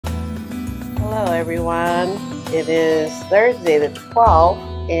Hello everyone, it is Thursday the 12th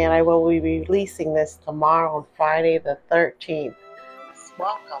and I will be releasing this tomorrow on Friday the 13th.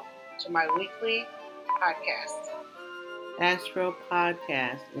 Welcome to my weekly podcast. Astro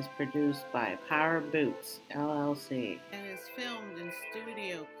Podcast is produced by Power Boots LLC and is filmed in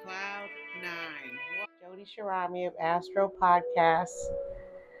Studio Cloud 9. Jody Shirami of Astro Podcasts,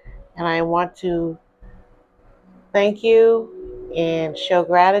 and I want to thank you and show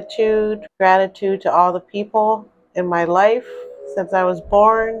gratitude to all the people in my life since I was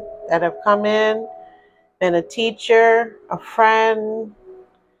born that have come in, been a teacher, a friend,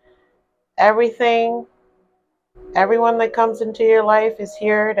 everything. Everyone that comes into your life is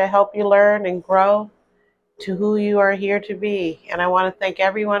here to help you learn and grow to who you are here to be. And I want to thank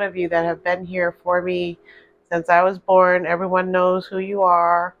every one of you that have been here for me since I was born. Everyone knows who you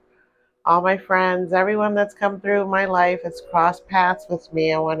are. All my friends, everyone that's come through my life has crossed paths with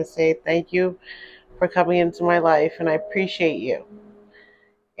me. I want to say thank you for coming into my life, and I appreciate you.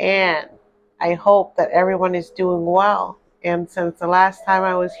 And I hope that everyone is doing well. And since the last time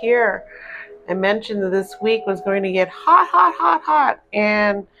I was here, I mentioned that this week was going to get hot, hot, hot, hot.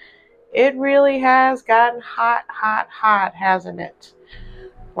 And it really has gotten hot, hot, hot, hasn't it?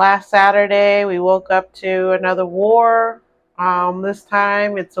 Last Saturday, we woke up to another war. This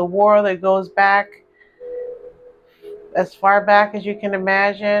time, it's a war that goes back as far back as you can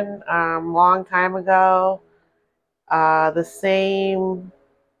imagine, long time ago. The same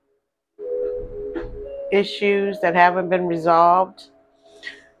issues that haven't been resolved.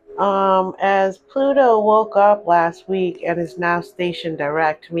 As Pluto woke up last week and is now stationed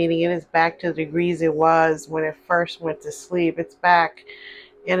direct, meaning it is back to the degrees it was when it first went to sleep. It's back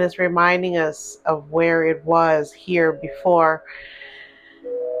and it's reminding us of where it was here before.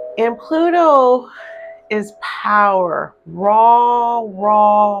 And Pluto is power,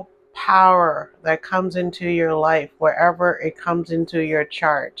 raw power that comes into your life wherever it comes into your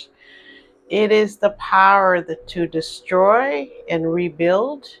chart. It is the power to destroy and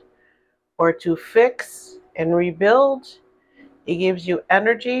rebuild, or to fix and rebuild. It gives you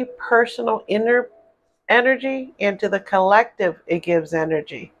energy, personal inner energy, and to the collective it gives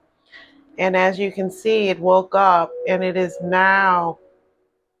energy. And as you can see, it woke up and it is now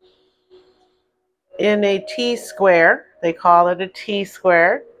in a T-square. They call it a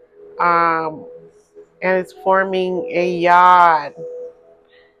T-square. And it's forming a yod.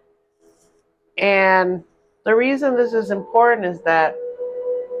 And the reason this is important is that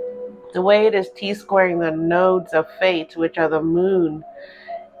the way it is T-squaring the nodes of fate, which are the moon.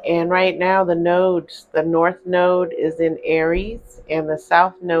 And right now the nodes, the north node is in Aries and the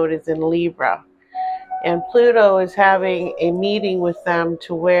south node is in Libra. And Pluto is having a meeting with them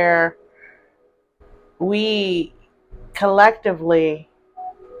to where we collectively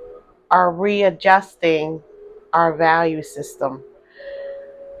are readjusting our value system.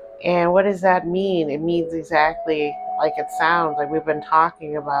 And what does that mean? It means exactly like it sounds, like we've been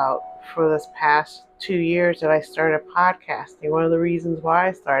talking about for this past 2 years that I started podcasting. One of the reasons why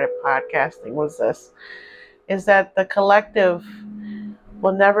I started podcasting was this, is that the collective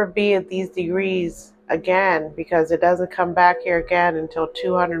will never be at these degrees again, because it doesn't come back here again until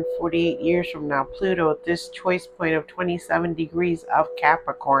 248 years from now. Pluto at this choice point of 27 degrees of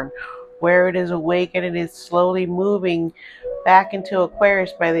Capricorn, where it is awake and it is slowly moving back into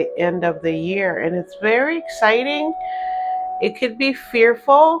Aquarius by the end of the year. And it's very exciting. It could be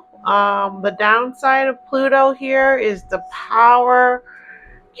fearful. The downside of Pluto here is the power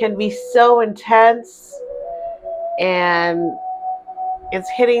can be so intense, and it's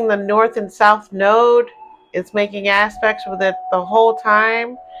hitting the north and south node. It's making aspects with it the whole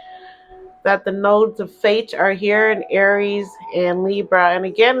time that the nodes of fate are here in Aries and Libra. And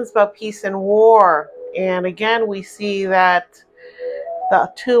again, it's about peace and war. And again, we see that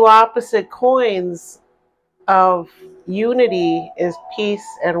the two opposite coins of unity is peace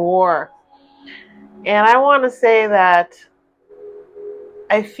and war. And I want to say that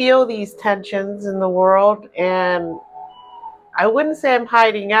I feel these tensions in the world, and I wouldn't say I'm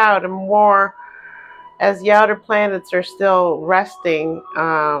hiding out. I'm more, as the outer planets are still resting,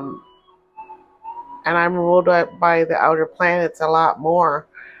 and I'm ruled by the outer planets a lot more.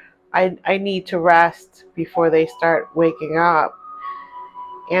 I need to rest before they start waking up.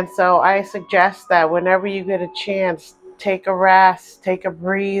 And so I suggest that whenever you get a chance, take a rest, take a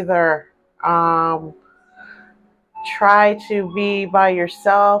breather. Try to be by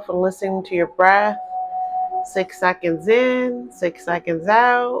yourself and listen to your breath. 6 seconds in, 6 seconds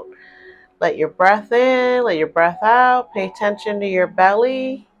out. Let your breath in, let your breath out. Pay attention to your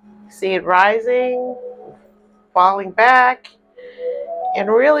belly. See it rising, falling back. And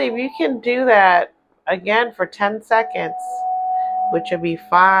really, if you can do that again for 10 seconds, which would be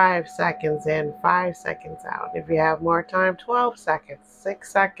 5 seconds in, 5 seconds out. If you have more time, 12 seconds,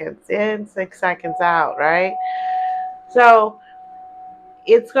 6 seconds in, 6 seconds out, right? So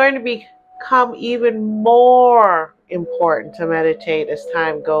it's going to become even more important to meditate as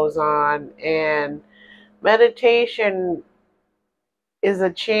time goes on. And meditation is a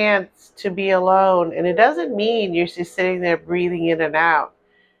chance to be alone. And it doesn't mean you're just sitting there breathing in and out.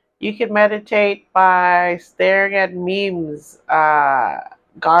 You can meditate by staring at memes,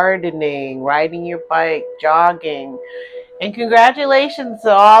 gardening, riding your bike, jogging. And congratulations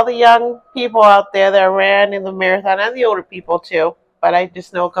to all the young people out there that ran in the marathon, and the older people too. But I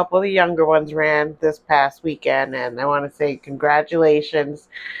just know a couple of the younger ones ran this past weekend, and I want to say congratulations.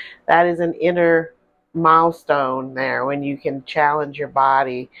 That is an inner milestone there when you can challenge your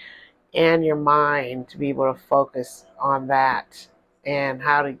body and your mind to be able to focus on that, and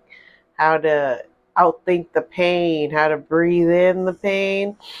how to outthink the pain, how to breathe in the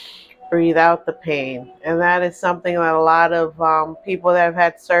pain, breathe out the pain. And that is something that a lot of people that have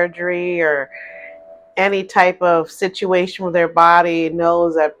had surgery or any type of situation with their body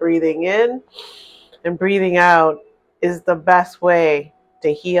knows, that breathing in and breathing out is the best way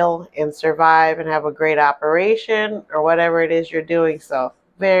to heal and survive and have a great operation or whatever it is you're doing. So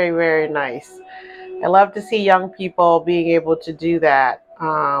very, very nice. I love to see young people being able to do that,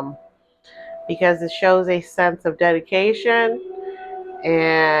 because it shows a sense of dedication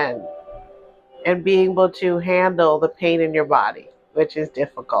and being able to handle the pain in your body, which is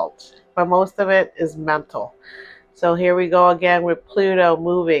difficult. But most of it is mental. So here we go again with Pluto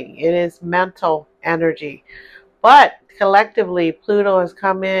moving. It is mental energy. But collectively, Pluto has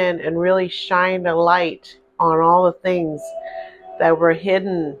come in and really shined a light on all the things that were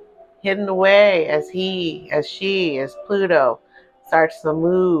hidden away as Pluto starts to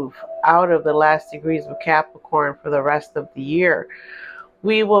move out of the last degrees of Capricorn for the rest of the year.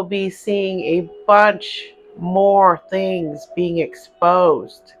 We will be seeing a bunch more things being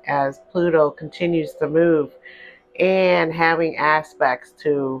exposed as Pluto continues to move, and having aspects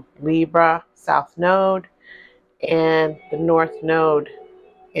to Libra, South Node, and the North Node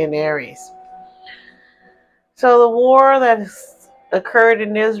in Aries. So the war that has occurred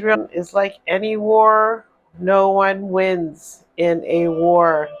in Israel is like any war. No one wins in a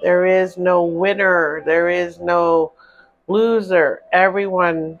war. There is no winner. There is no loser.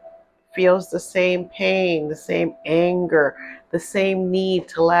 Everyone feels the same pain, the same anger, the same need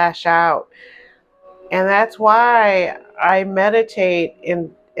to lash out. And that's why I meditate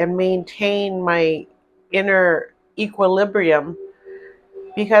and maintain my inner equilibrium,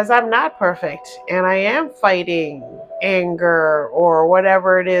 because I'm not perfect and I am fighting anger or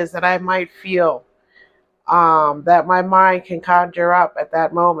whatever it is that I might feel, that my mind can conjure up at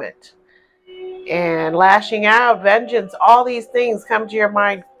that moment. And lashing out, vengeance, all these things come to your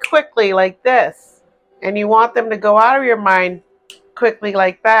mind quickly like this. And you want them to go out of your mind quickly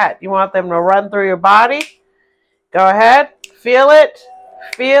like that. You want them to run through your body. Go ahead, feel it,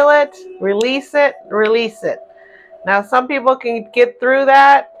 release it, release it. Now, some people can get through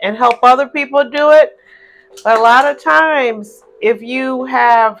that and help other people do it. But a lot of times, if you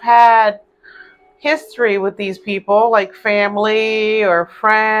have had history with these people, like family or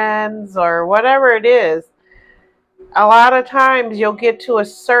friends or whatever it is, a lot of times you'll get to a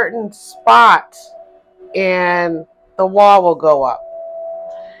certain spot and the wall will go up.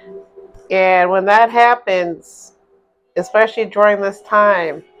 And when that happens, especially during this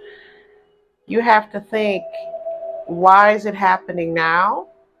time, you have to think, why is it happening now?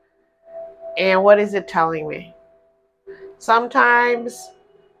 And what is it telling me? Sometimes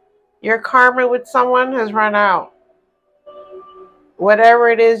your karma with someone has run out. Whatever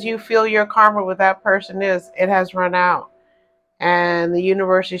it is you feel your karma with that person is, it has run out. And the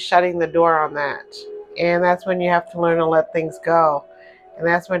universe is shutting the door on that. And that's when you have to learn to let things go. And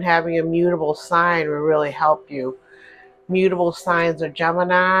that's when having a mutable sign will really help you. Mutable signs are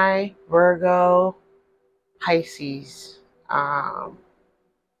Gemini, Virgo, Pisces,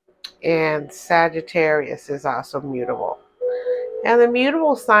 and Sagittarius is also mutable. And the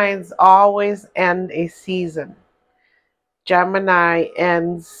mutable signs always end a season. Gemini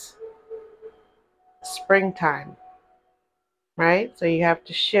ends springtime, right? So you have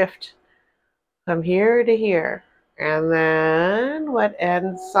to shift from here to here. And then what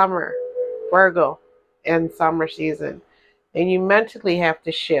ends summer? Virgo ends summer season. And you mentally have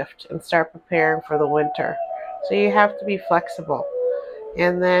to shift and start preparing for the winter. So you have to be flexible.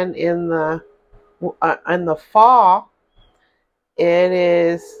 And then in the fall, it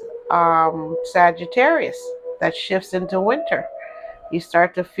is Sagittarius that shifts into winter. You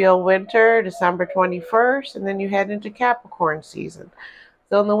start to feel winter, December 21st, and then you head into Capricorn season.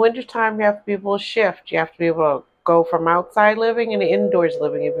 So in the wintertime, you have to be able to shift. You have to be able to go from outside living into indoors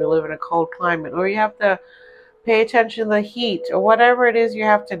living if you live in a cold climate. Or you have to pay attention to the heat or whatever it is you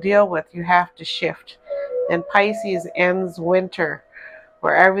have to deal with. You have to shift. Then Pisces ends winter,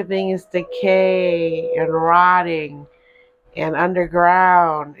 where everything is decay and rotting and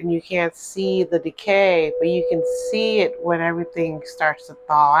underground, and you can't see the decay, but you can see it when everything starts to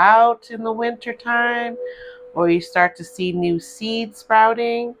thaw out in the winter time, or you start to see new seeds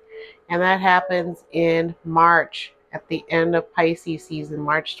sprouting, and that happens in March at the end of Pisces season,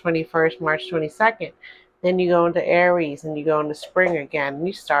 March 21st, March 22nd. Then you go into Aries and you go into spring again and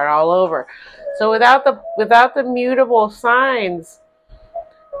you start all over. So without the mutable signs,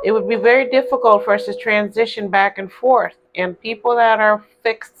 it would be very difficult for us to transition back and forth. And people that are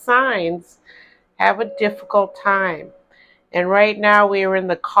fixed signs have a difficult time. And right now we are in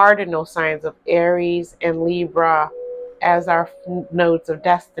the cardinal signs of Aries and Libra as our nodes of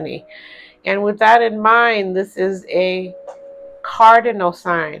destiny. And with that in mind, this is a cardinal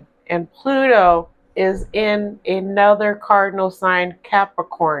sign. And Pluto is in another cardinal sign,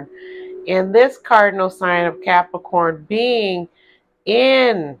 Capricorn. And this cardinal sign of Capricorn being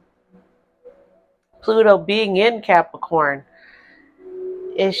in Pluto being in Capricorn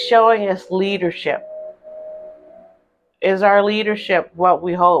is showing us leadership. Is our leadership what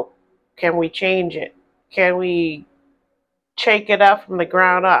we hope? Can we change it? Can we shake it up from the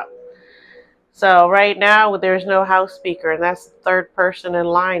ground up? So right now there's no House Speaker, and that's the third person in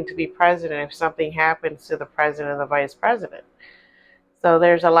line to be president if something happens to the president and the vice president. So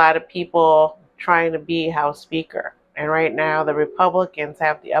there's a lot of people trying to be House Speaker. And right now the Republicans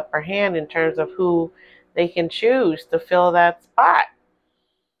have the upper hand in terms of who they can choose to fill that spot.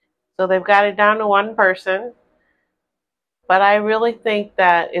 So they've got it down to one person. But I really think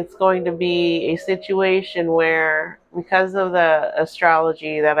that it's going to be a situation where, because of the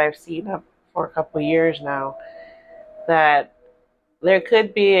astrology that I've seen up for a couple of years now, that there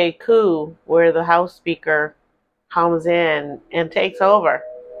could be a coup where the House Speaker comes in and takes over.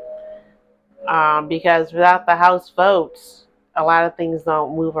 Because without the House votes, a lot of things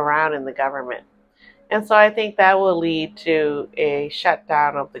don't move around in the government. And so I think that will lead to a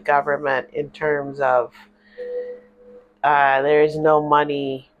shutdown of the government in terms of there is no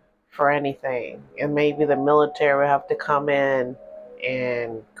money for anything. And maybe the military will have to come in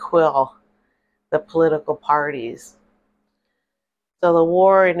and quill the political parties. So the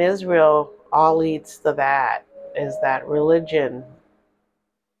war in Israel all leads to that, is that religion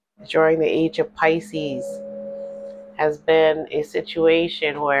during the age of Pisces has been a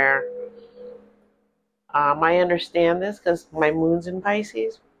situation where I understand this because my moon's in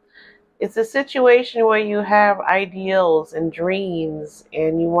Pisces. It's a situation where you have ideals and dreams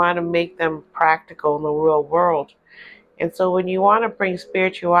and you want to make them practical in the real world. And so when you want to bring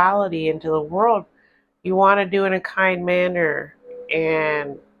spirituality into the world, you want to do it in a kind manner.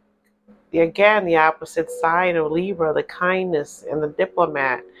 And again, the opposite side of Libra, the kindness and the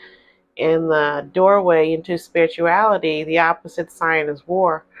diplomat, and the doorway into spirituality, the opposite sign is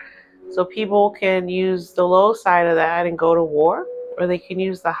war. So people can use the low side of that and go to war, or they can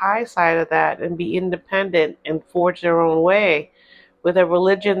use the high side of that and be independent and forge their own way with a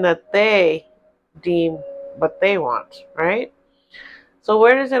religion that they deem what they want, right? So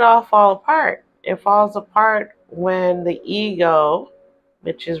where does it all fall apart? It falls apart when the ego,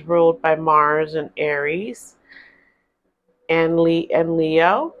 which is ruled by Mars and Aries and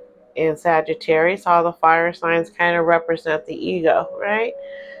Leo and Sagittarius, all the fire signs kind of represent the ego, right?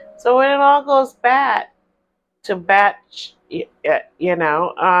 So when it all goes bad,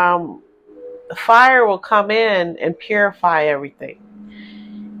 fire will come in and purify everything.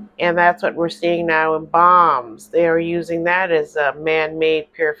 And that's what we're seeing now in bombs. They are using that as a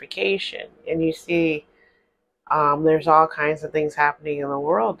man-made purification. And you see there's all kinds of things happening in the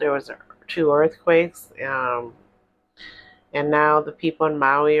world. There was 2 earthquakes. And now the people in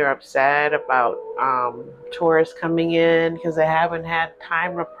Maui are upset about tourists coming in because they haven't had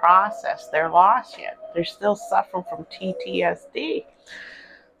time to process their loss yet. They're still suffering from PTSD.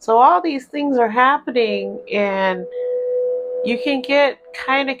 So all these things are happening, and you can get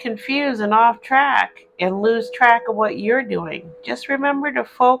kind of confused and off track and lose track of what you're doing. Just remember to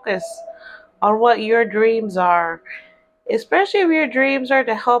focus on what your dreams are, especially if your dreams are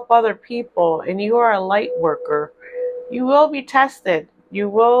to help other people and you are a light worker. You will be tested. You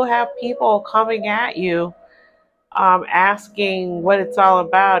will have people coming at you asking what it's all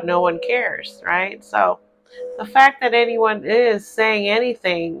about. No one cares, right? So the fact that anyone is saying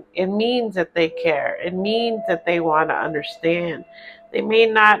anything, it means that they care. It means that they want to understand. They may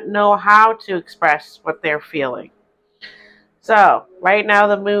not know how to express what they're feeling. So, right now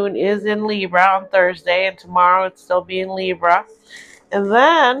the moon is in Libra on Thursday, and tomorrow it's still being Libra. And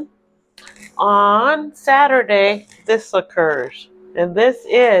then on Saturday, this occurs. And this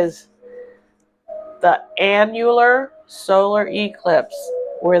is the annular solar eclipse,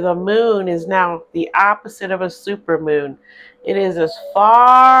 where the moon is now the opposite of a supermoon. It is as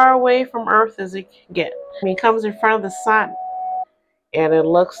far away from Earth as it can get. It comes in front of the sun, and it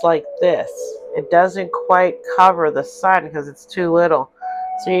looks like this. It doesn't quite cover the sun because it's too little.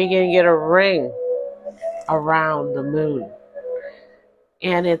 So you're going to get a ring around the moon.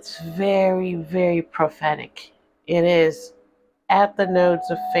 And it's very, very prophetic. It is at the nodes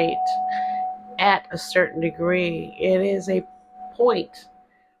of fate. At a certain degree, it is a point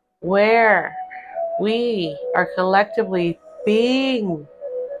where we are collectively being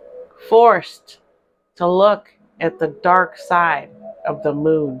forced to look at the dark side of the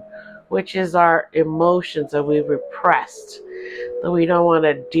moon, which is our emotions that we've repressed, that we don't want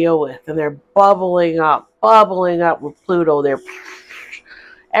to deal with, and they're bubbling up with Pluto.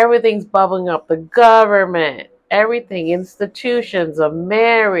 Everything's bubbling up. The government, everything, institutions of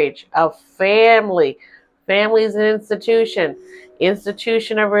marriage, of family. Family is an institution.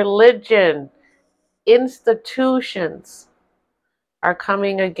 Institution of religion. Institutions are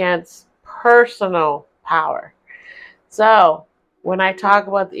coming against personal power. So, when I talk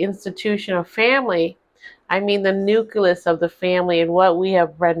about the institution of family, I mean the nucleus of the family and what we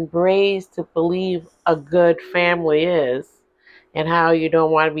have been raised to believe a good family is, and how you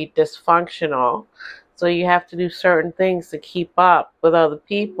don't want to be dysfunctional. So you have to do certain things to keep up with other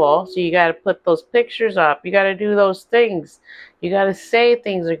people. So you got to put those pictures up. You got to do those things. You got to say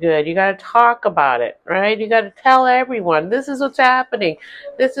things are good. You got to talk about it, right? You got to tell everyone, this is what's happening.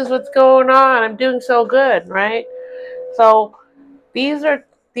 This is what's going on. I'm doing so good, right? So these are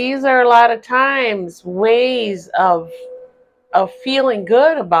a lot of times ways of feeling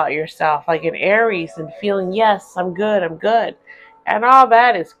good about yourself, like in Aries, and feeling, yes, I'm good. And all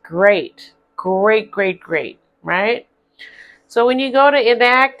that is great, right? So when you go to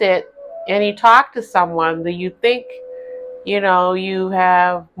enact it and you talk to someone that you think, you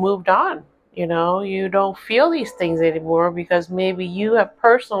have moved on, you don't feel these things anymore because maybe you have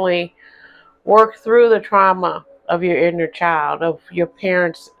personally worked through the trauma of your inner child, of your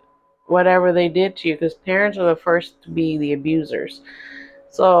parents, whatever they did to you, because parents are the first to be the abusers.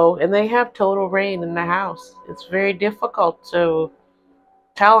 So, and they have total reign in the house. It's very difficult to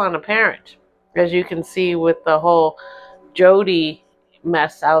tell on a parent, as you can see with the whole Jody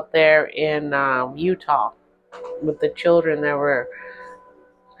mess out there in Utah, with the children that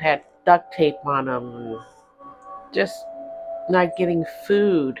had duct tape on them, just not getting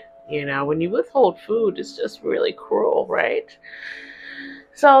food. When you withhold food, it's just really cruel, right?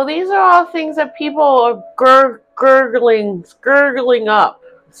 So these are all things that people are gurgling up,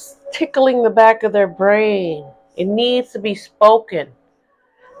 tickling the back of their brain. It needs to be spoken.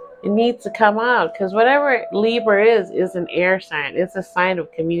 It needs to come out, because whatever Libra is an air sign. It's a sign of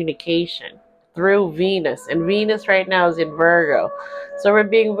communication through Venus. And Venus right now is in Virgo. So we're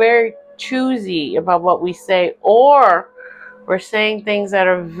being very choosy about what we say, or we're saying things that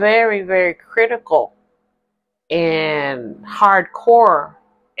are very, very critical and hardcore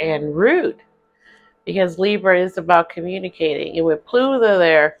and rude, because Libra is about communicating. And with Pluto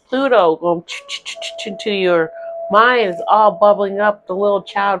there, Pluto going to your mind is all bubbling up, the little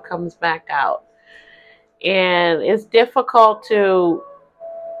child comes back out. And it's difficult to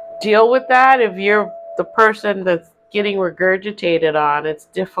deal with that if you're the person that's getting regurgitated on. It's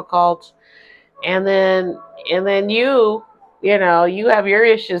difficult. And then you have your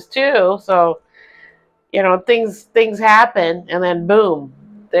issues too. So, things happen, and then boom,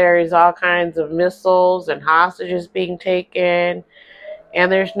 there's all kinds of missiles and hostages being taken,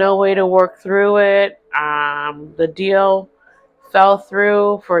 and there's no way to work through it. The deal fell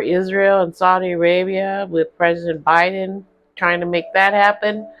through for Israel and Saudi Arabia with President Biden trying to make that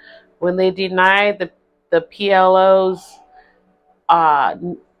happen when they denied the PLO's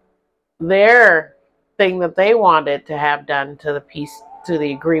their thing that they wanted to have done to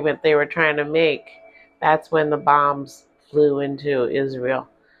the agreement they were trying to make. That's when the bombs flew into Israel.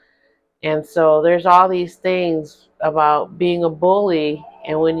 And so there's all these things about being a bully,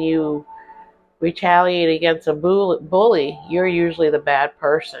 and when you retaliate against a bully, you're usually the bad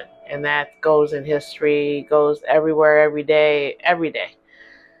person. And that goes in history, goes everywhere, every day.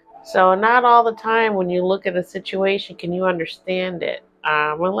 So not all the time when you look at a situation can you understand it,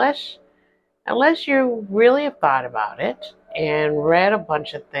 unless you really have thought about it and read a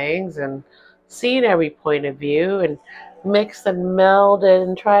bunch of things and seen every point of view and mixed and melded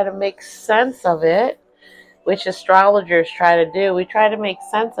and try to make sense of it, which astrologers try to do. We try to make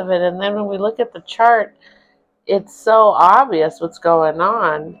sense of it, and then when we look at the chart, it's so obvious what's going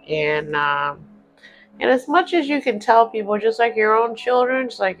on. And as much as you can tell people, just like your own children,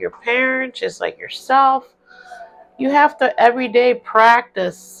 just like your parents, just like yourself, you have to every day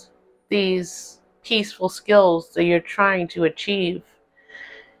practice these peaceful skills that you're trying to achieve.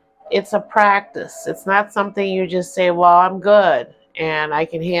 It's a practice. It's not something you just say, well, I'm good and I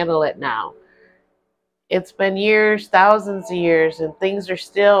can handle it now. It's been years, thousands of years, and things are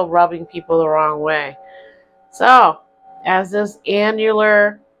still rubbing people the wrong way. So, as this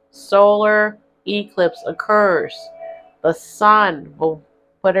annular solar eclipse occurs, the sun will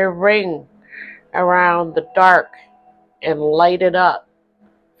put a ring around the dark and light it up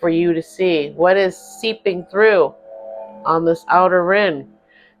for you to see what is seeping through on this outer rim.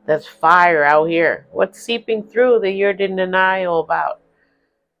 That's fire out here. What's seeping through that you're in denial about?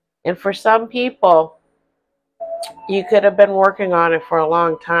 And for some people, you could have been working on it for a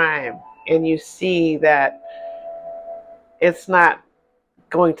long time, and you see that it's not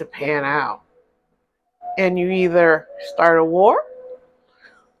going to pan out. And you either start a war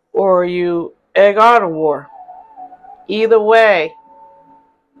or you egg on a war. Either way,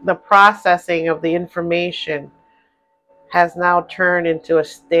 the processing of the information has now turned into a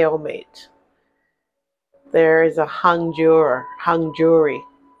stalemate. There is a hung jury.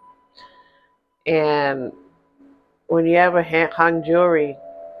 And when you have a hung jury,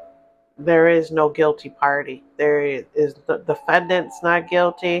 there is no guilty party. There is the defendant's not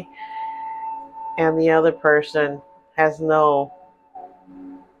guilty, and the other person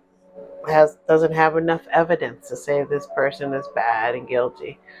doesn't have enough evidence to say this person is bad and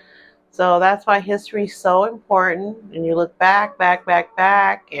guilty. So that's why history is so important. And you look back,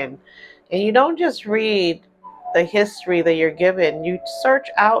 and you don't just read the history that you're given. You search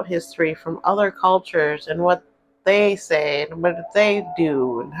out history from other cultures and what they say and what they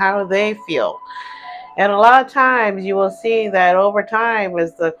do and how they feel. And a lot of times you will see that over time,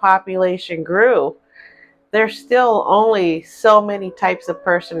 as the population grew, there's still only so many types of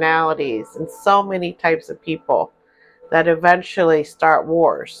personalities and so many types of people that eventually start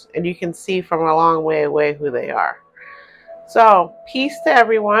wars. And you can see from a long way away who they are. So, peace to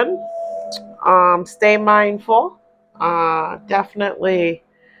everyone. Stay mindful. Definitely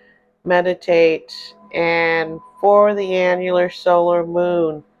meditate. And for the annular solar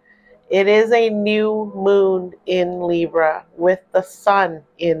moon, it is a new moon in Libra with the sun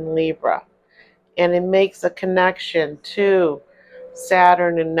in Libra. And it makes a connection to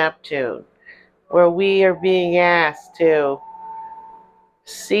Saturn and Neptune, where we are being asked to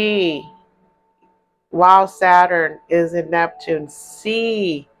see, while Saturn is in Neptune,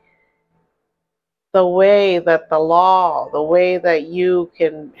 see the way that the law, the way that you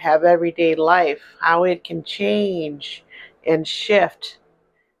can have everyday life, how it can change and shift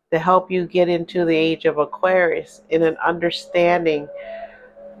to help you get into the age of Aquarius in an understanding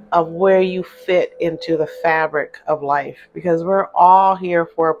of where you fit into the fabric of life. Because we're all here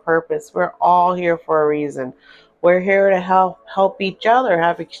for a purpose. We're all here for a reason. We're here to help each other,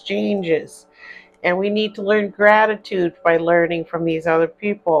 have exchanges. And we need to learn gratitude by learning from these other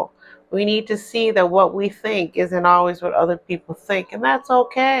people. We need to see that what we think isn't always what other people think, and that's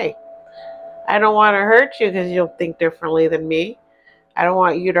okay. I don't want to hurt you because you'll think differently than me. I don't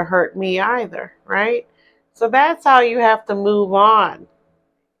want you to hurt me either, right? So that's how you have to move on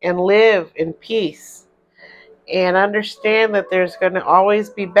and live in peace and understand that there's going to always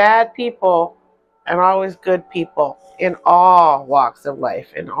be bad people and always good people in all walks of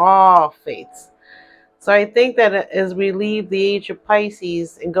life, in all faiths. So I think that as we leave the age of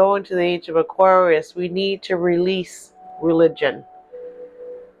Pisces and go into the age of Aquarius, we need to release religion.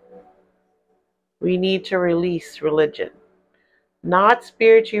 We need to release religion. Not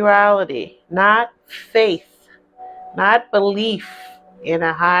spirituality, not faith, not belief in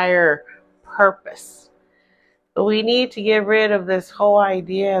a higher purpose. But we need to get rid of this whole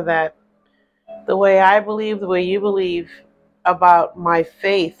idea that the way I believe, the way you believe about my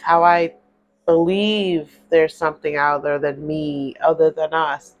faith, how I believe there's something out there than me, other than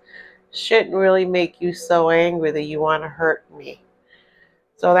us, shouldn't really make you so angry that you want to hurt me.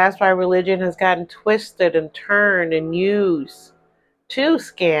 So that's why religion has gotten twisted and turned and used to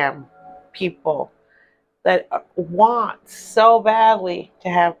scam people that want so badly to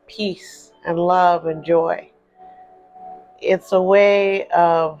have peace and love and joy. It's a way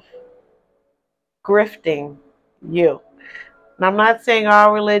of grifting you. And I'm not saying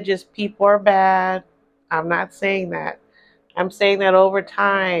all religious people are bad. I'm not saying that. I'm saying that over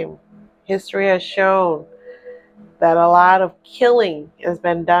time, history has shown that a lot of killing has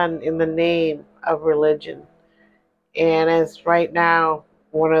been done in the name of religion. And as right now,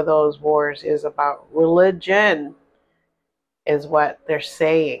 one of those wars is about religion, is what they're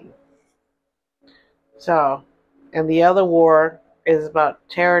saying. So, and the other war is about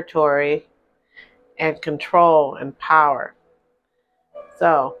territory and control and power.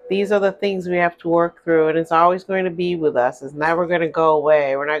 So these are the things we have to work through, and it's always going to be with us. It's never going to go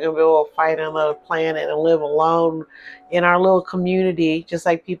away. We're not going to be able to fight on another planet and live alone in our little community, just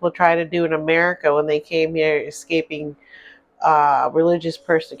like people try to do in America when they came here escaping religious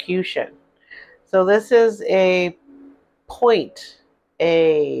persecution. So this is a point,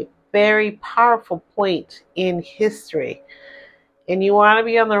 a very powerful point in history. And you want to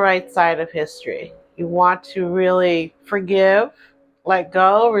be on the right side of history. You want to really forgive, let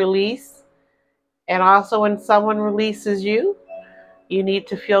go, release. And also when someone releases you, you need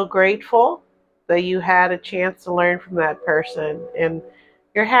to feel grateful that you had a chance to learn from that person. And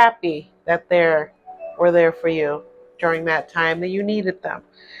you're happy that they were there for you during that time that you needed them.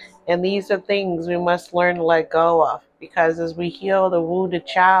 And these are things we must learn to let go of, because as we heal the wounded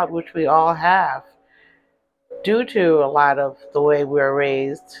child, which we all have, due to a lot of the way we were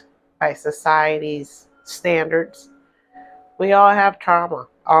raised by society's standards, we all have trauma,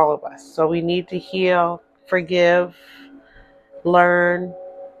 all of us. So we need to heal, forgive, learn,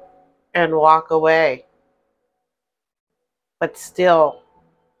 and walk away. But still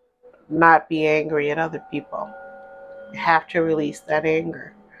not be angry at other people. You have to release that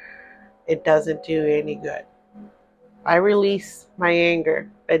anger. It doesn't do any good. I release my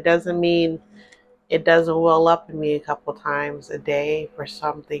anger. It doesn't mean it doesn't well up in me a couple times a day for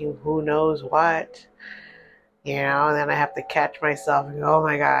something, who knows what. You know, and then I have to catch myself and go, oh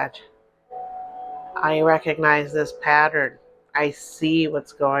my God, I recognize this pattern. I see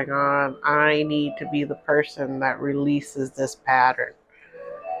what's going on. I need to be the person that releases this pattern.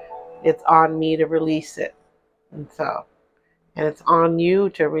 It's on me to release it. And it's on you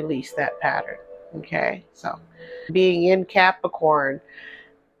to release that pattern. Okay, so being in Capricorn,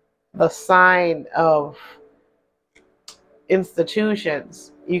 the sign of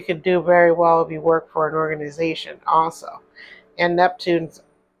institutions, you can do very well if you work for an organization also. And Neptune's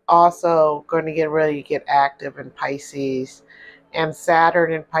also going to get ready to get active in Pisces. And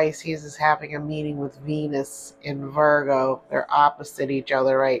Saturn in Pisces is having a meeting with Venus in Virgo. They're opposite each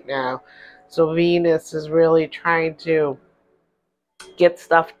other right now. So Venus is really trying to get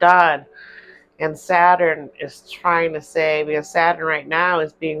stuff done. And Saturn is trying to say, because Saturn right now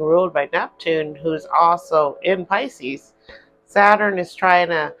is being ruled by Neptune, who's also in Pisces. Saturn is trying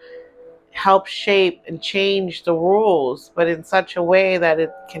to help shape and change the rules, but in such a way that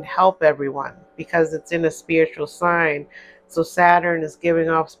it can help everyone, because it's in a spiritual sign. So Saturn is giving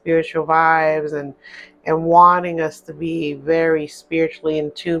off spiritual vibes and wanting us to be very spiritually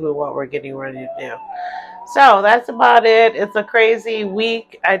in tune with what we're getting ready to do. So that's about it. It's a crazy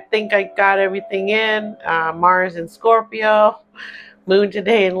week. I think I got everything in. Mars in Scorpio, Moon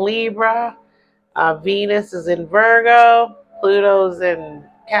today in Libra, Venus is in Virgo, Pluto's in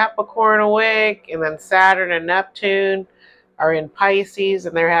Capricorn awake, and then Saturn and Neptune are in Pisces,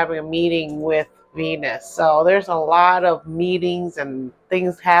 and they're having a meeting with Venus. So there's a lot of meetings and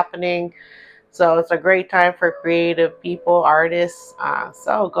things happening. So it's a great time for creative people, artists.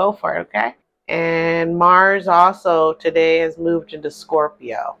 So go for it, okay? And Mars also today has moved into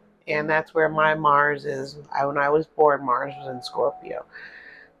Scorpio. And that's where my Mars is. When I was born, Mars was in Scorpio.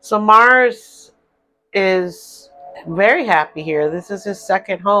 So Mars is very happy here. This is his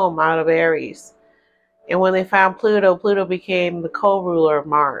second home out of Aries. And when they found Pluto, Pluto became the co-ruler of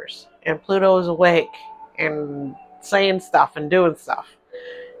Mars. And Pluto is awake and saying stuff and doing stuff.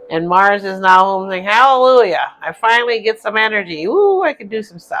 And Mars is now home saying, hallelujah, I finally get some energy. Ooh, I can do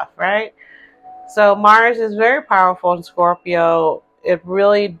some stuff, right? So Mars is very powerful in Scorpio. It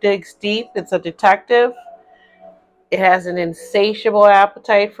really digs deep. It's a detective. It has an insatiable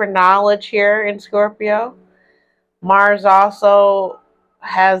appetite for knowledge here in Scorpio. Mars also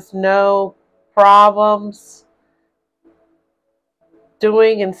has no problems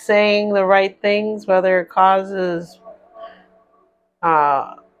doing and saying the right things, whether it causes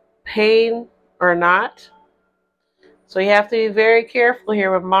pain or not. So you have to be very careful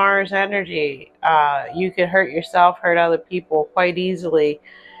here with Mars energy. You can hurt yourself, hurt other people quite easily.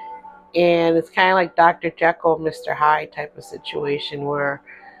 And it's kind of like Dr. Jekyll, Mr. Hyde type of situation, where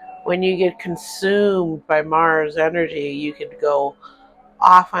when you get consumed by Mars energy, you could go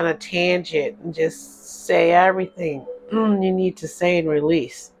off on a tangent and just say everything you need to say and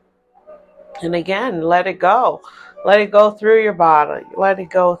release. And again, let it go. Let it go through your body. Let it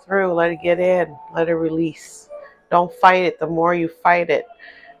go through. Let it get in. Let it release. Don't fight it. The more you fight it,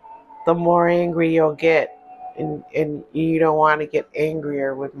 the more angry you'll get. And you don't want to get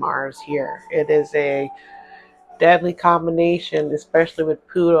angrier with Mars here. It is a deadly combination, especially with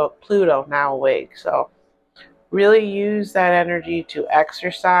Pluto now awake. So really use that energy to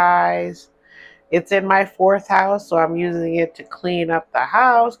exercise. It's in my 4th house, so I'm using it to clean up the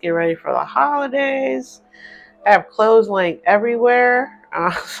house, get ready for the holidays. I have clothes laying everywhere,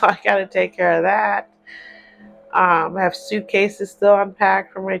 so I got to take care of that. I have suitcases still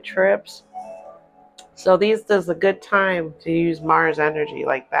unpacked for my trips. So this is a good time to use Mars energy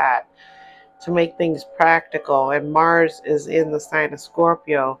like that to make things practical. And Mars is in the sign of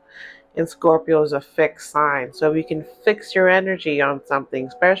Scorpio, and Scorpio is a fixed sign. So if you can fix your energy on something,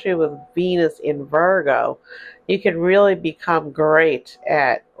 especially with Venus in Virgo, you can really become great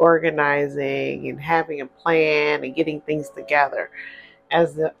at organizing and having a plan and getting things together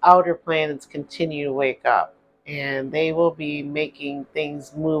as the outer planets continue to wake up. And they will be making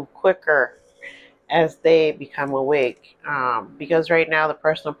things move quicker as they become awake. Because right now the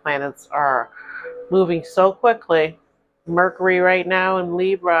personal planets are moving so quickly. Mercury right now in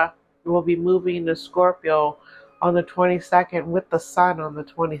Libra will be moving into Scorpio on the 22nd with the sun on the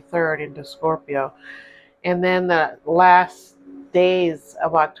 23rd into Scorpio. And then the last days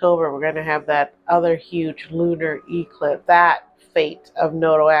of October, we're going to have that other huge lunar eclipse, that fate of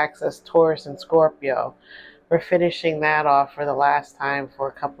nodal axis Taurus and Scorpio. We're finishing that off for the last time for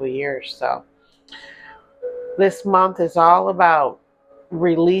a couple of years. So this month is all about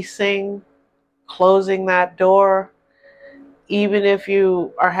releasing, closing that door. Even if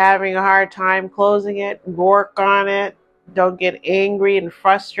you are having a hard time closing it, work on it. Don't get angry and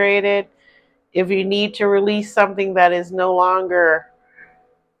frustrated. If you need to release something that is no longer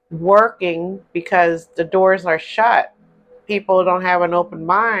working because the doors are shut, people don't have an open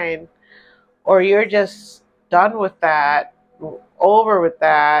mind, or you're just done with that, over with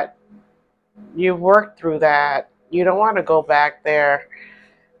that, you've worked through that, you don't want to go back there.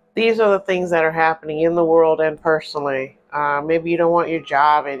 These are the things that are happening in the world and personally. Maybe you don't want your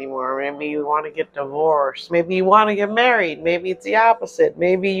job anymore. Maybe you want to get divorced. Maybe you want to get married. Maybe it's the opposite.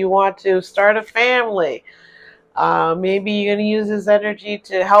 Maybe you want to start a family. Maybe you're going to use this energy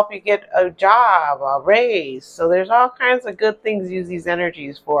to help you get a job, a raise. So there's all kinds of good things to use these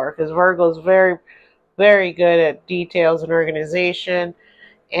energies for, because Virgo's very, very good at details and organization.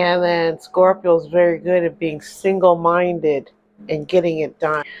 And then Scorpio's very good at being single-minded and getting it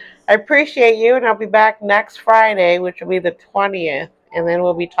done. I appreciate you, and I'll be back next Friday, which will be the 20th, and then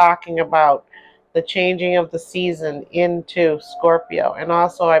we'll be talking about the changing of the season into Scorpio. And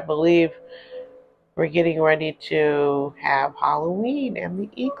also, I believe we're getting ready to have Halloween and the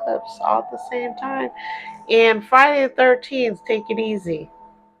eclipse all at the same time. And Friday the 13th, take it easy.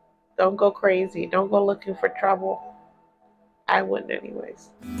 Don't go crazy. Don't go looking for trouble. I wouldn't anyways.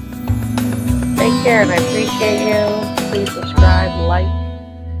 Take care, and I appreciate you. Please subscribe, like,